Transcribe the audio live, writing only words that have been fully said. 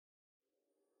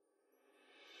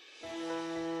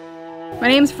My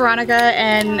name's Veronica,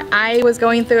 and I was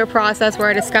going through a process where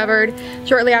I discovered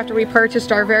shortly after we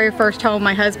purchased our very first home,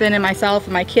 my husband and myself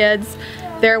and my kids,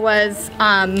 there was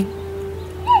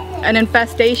an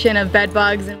infestation of bed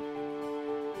bugs.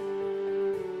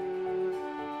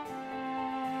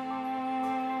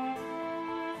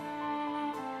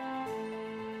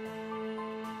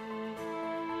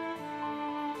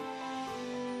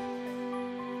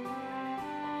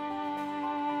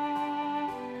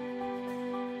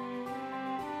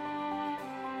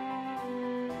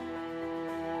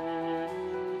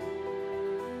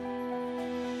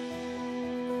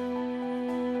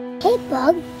 Hey,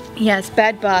 bug. Yes,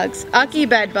 bed bugs. Ucky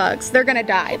bed bugs. They're gonna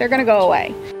die. They're gonna go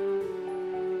away.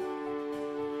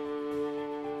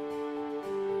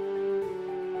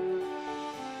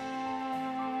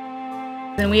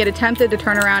 And we had attempted to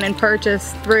turn around and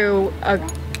purchase through a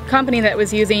company that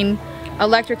was using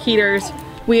electric heaters.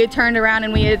 We had turned around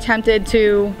and we had attempted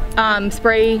to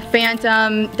spray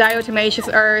phantom,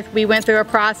 diatomaceous earth. We went through a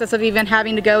process of even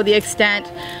having to go the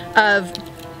extent of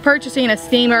purchasing a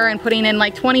steamer and putting in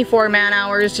like 24 man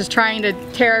hours just trying to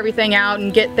tear everything out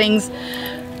and get things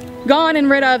gone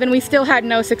and rid of, and we still had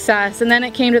no success. And then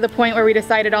it came to the point where we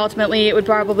decided ultimately it would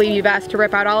probably be best to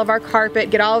rip out all of our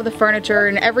carpet, get all of the furniture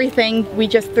and everything. We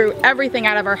just threw everything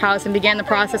out of our house and began the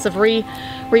process of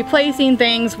replacing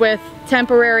things with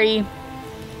temporary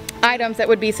items that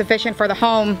would be sufficient for the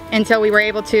home until we were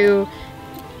able to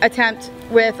attempt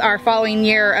with our following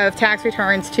year of tax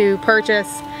returns to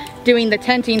purchase doing the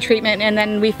tenting treatment. And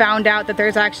then we found out that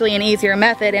there's actually an easier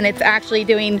method, and it's actually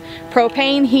doing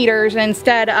propane heaters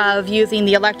instead of using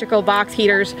the electrical box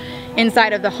heaters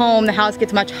inside of the home. The house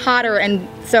gets much hotter, and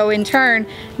so in turn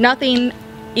nothing,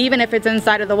 even if it's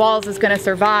inside of the walls, is going to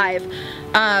survive.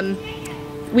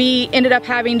 We ended up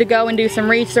having to go and do some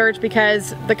research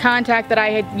because the contact that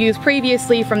I had used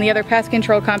previously from the other pest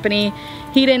control company,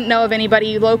 he didn't know of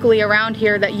anybody locally around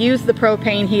here that used the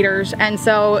propane heaters. And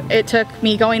so it took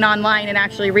me going online and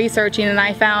actually researching, and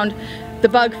I found the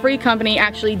bug-free company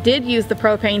actually did use the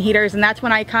propane heaters, and that's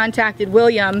when I contacted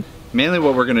William. Mainly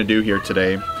what we're going to do here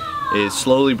today is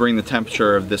slowly bring the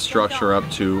temperature of this structure up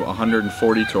to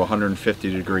 140 to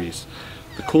 150 degrees.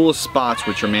 The coolest spots,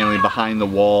 which are mainly behind the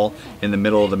wall in the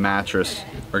middle of the mattress,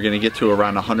 are going to get to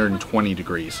around 120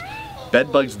 degrees.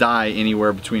 Bed bugs die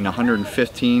anywhere between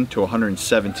 115 to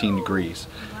 117 degrees.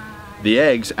 The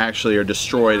eggs actually are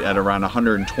destroyed at around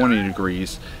 120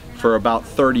 degrees. For about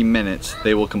 30 minutes,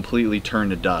 they will completely turn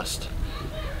to dust.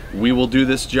 We will do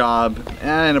this job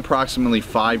in approximately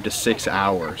 5 to 6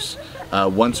 hours.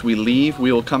 Once we leave,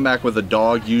 we will come back with a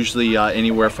dog, usually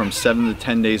anywhere from 7 to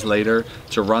 10 days later,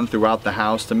 to run throughout the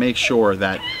house to make sure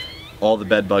that all the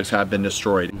bed bugs have been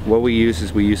destroyed. What we use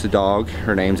is we use the dog.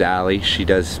 Her name's Allie. She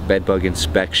does bed bug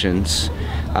inspections.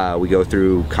 We go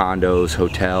through condos,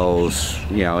 hotels,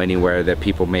 you know, anywhere that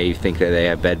people may think that they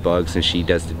have bed bugs, and she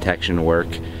does detection work.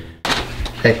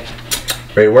 Hey,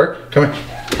 ready to work? Come here.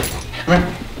 Come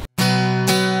here.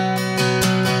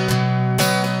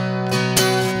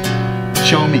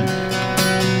 Show me.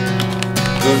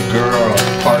 Good girl.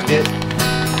 Park it.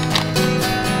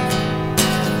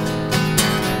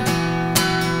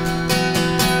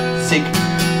 Seek.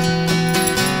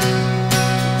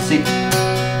 Seek.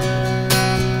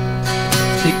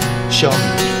 Seek. Show me.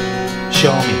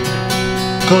 Show me.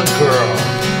 Good girl.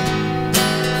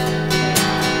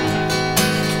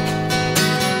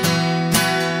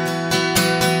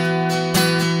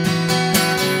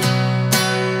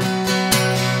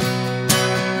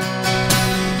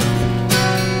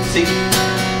 Seek.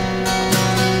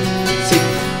 Seek.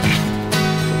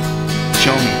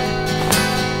 Show me.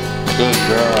 Good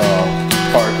girl.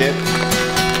 Park it.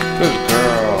 Good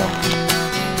girl.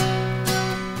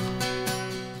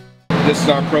 This is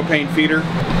our propane feeder.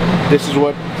 This is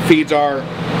what feeds our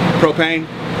propane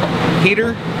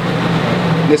heater.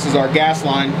 This is our gas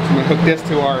line. So I'm gonna hook this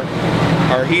to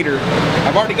our heater.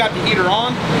 I've already got the heater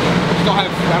on. I don't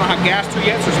have gas to it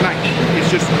yet, so it's not heat.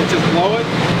 It's just blow it.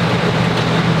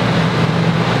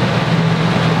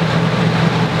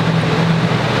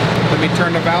 Let me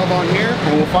turn the valve on here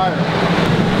and we'll fire it.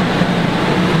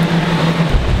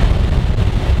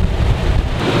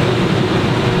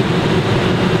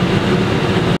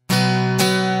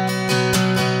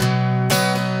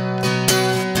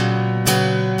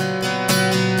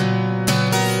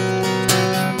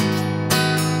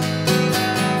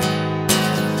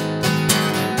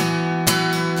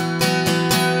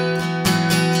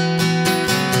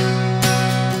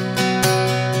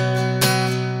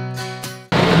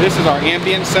 This is our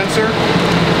ambient sensor.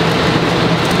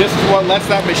 This is what lets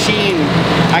that machine,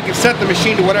 I can set the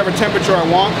machine to whatever temperature I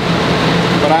want.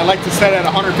 but I like to set it at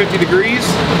 150 degrees.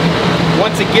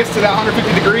 Once it gets to that 150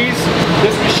 degrees,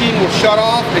 this machine will shut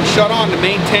off and shut on to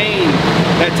maintain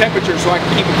that temperature so I can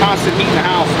keep a constant heat in the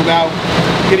house without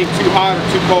getting too hot or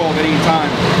too cold at any time.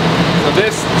 So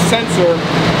this sensor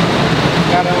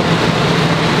got a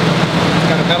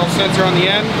metal sensor on the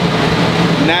end,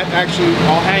 and that actually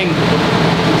I'll hang in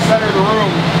the center of the room.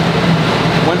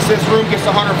 Once this room gets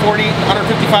to 140,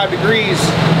 155 degrees,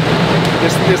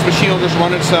 this machine will just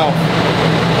run itself.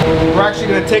 We're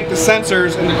actually going to take the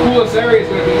sensors, and the coolest area is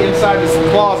going to be inside this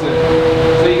closet.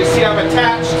 So you can see I've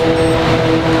attached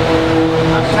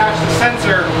the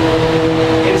sensor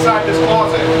inside this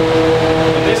closet.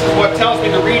 And this is what tells me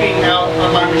the reading now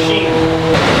on my machine.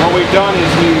 What we've done is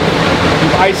we've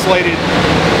isolated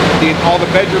all the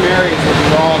bedroom areas,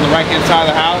 which are all on the right-hand side of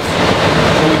the house.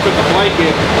 So we put the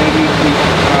blanket and we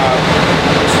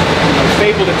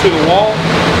stapled it to the wall,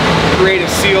 create a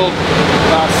sealed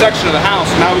section of the house.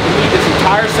 Now we can heat this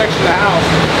entire section of the house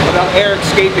without air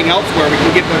escaping elsewhere. We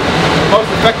can get the most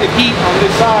effective heat on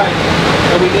this side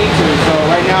that we need to. So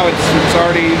right now it's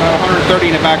already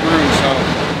 130 in the back room. So.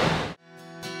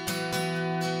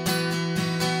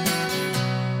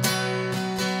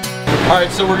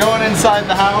 Alright, so we're going inside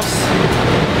the house.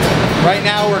 Right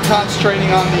now we're concentrating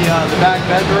on the back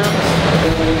bedrooms.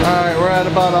 Alright, we're at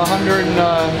about 129,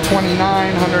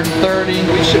 130.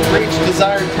 We should reach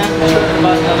desired temperature in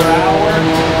about another hour,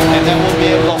 and then we'll be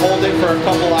able to hold it for a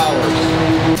couple hours.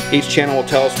 Each channel will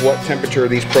tell us what temperature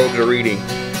these probes are reading.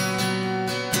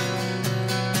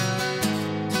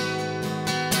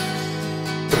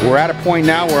 We're at a point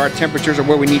now where our temperatures are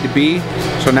where we need to be,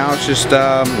 so now it's just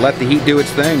let the heat do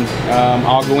its thing.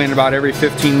 I'll go in about every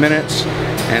 15 minutes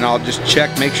and I'll just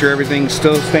check, make sure everything's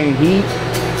still staying heat.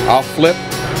 I'll flip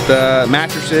the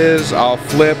mattresses, I'll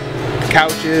flip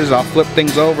couches, I'll flip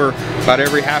things over about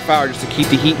every half hour just to keep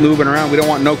the heat moving around. We don't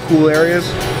want no cool areas.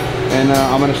 And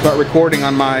I'm going to start recording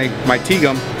on my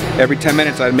T-gum. Every 10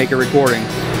 minutes I'd make a recording,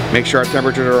 make sure our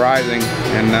temperatures are rising,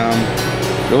 and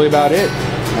really about it.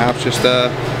 Now it's just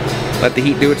let the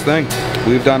heat do its thing.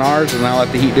 We've done ours, and now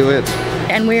let the heat do it.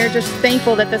 And we're just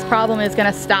thankful that this problem is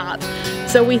going to stop.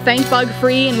 So we thank Bug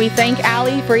Free, and we thank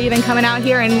Allie for even coming out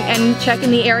here and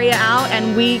checking the area out,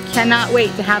 and we cannot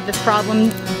wait to have this problem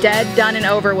dead, done, and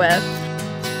over with.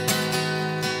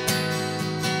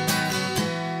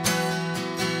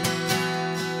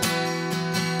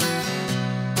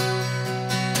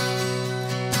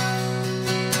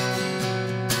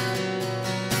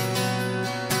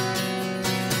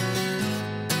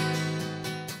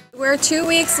 We're 2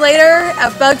 weeks later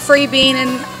of Bug Free being in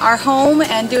our home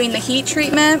and doing the heat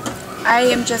treatment. I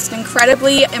am just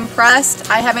incredibly impressed.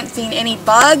 I haven't seen any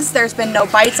bugs. There's been no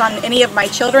bites on any of my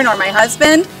children or my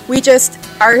husband. We just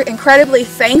are incredibly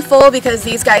thankful because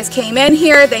these guys came in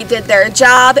here, they did their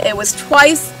job. It was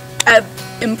twice an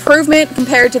improvement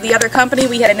compared to the other company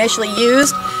we had initially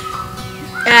used.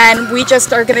 And we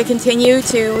just are going to continue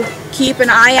to keep an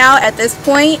eye out at this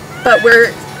point, but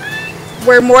we're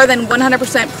more than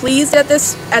 100% pleased at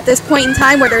this point in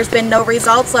time, where there's been no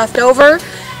results left over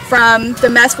from the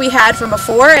mess we had from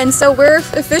before. And so we're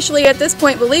officially at this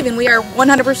point believing we are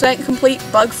 100% complete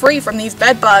bug free from these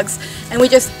bed bugs. And we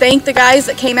just thank the guys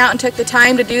that came out and took the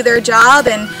time to do their job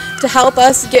and to help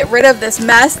us get rid of this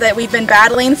mess that we've been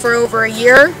battling for over a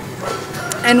year.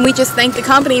 And we just thank the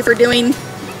company for doing,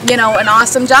 you know, an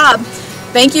awesome job.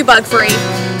 Thank you, Bug Free.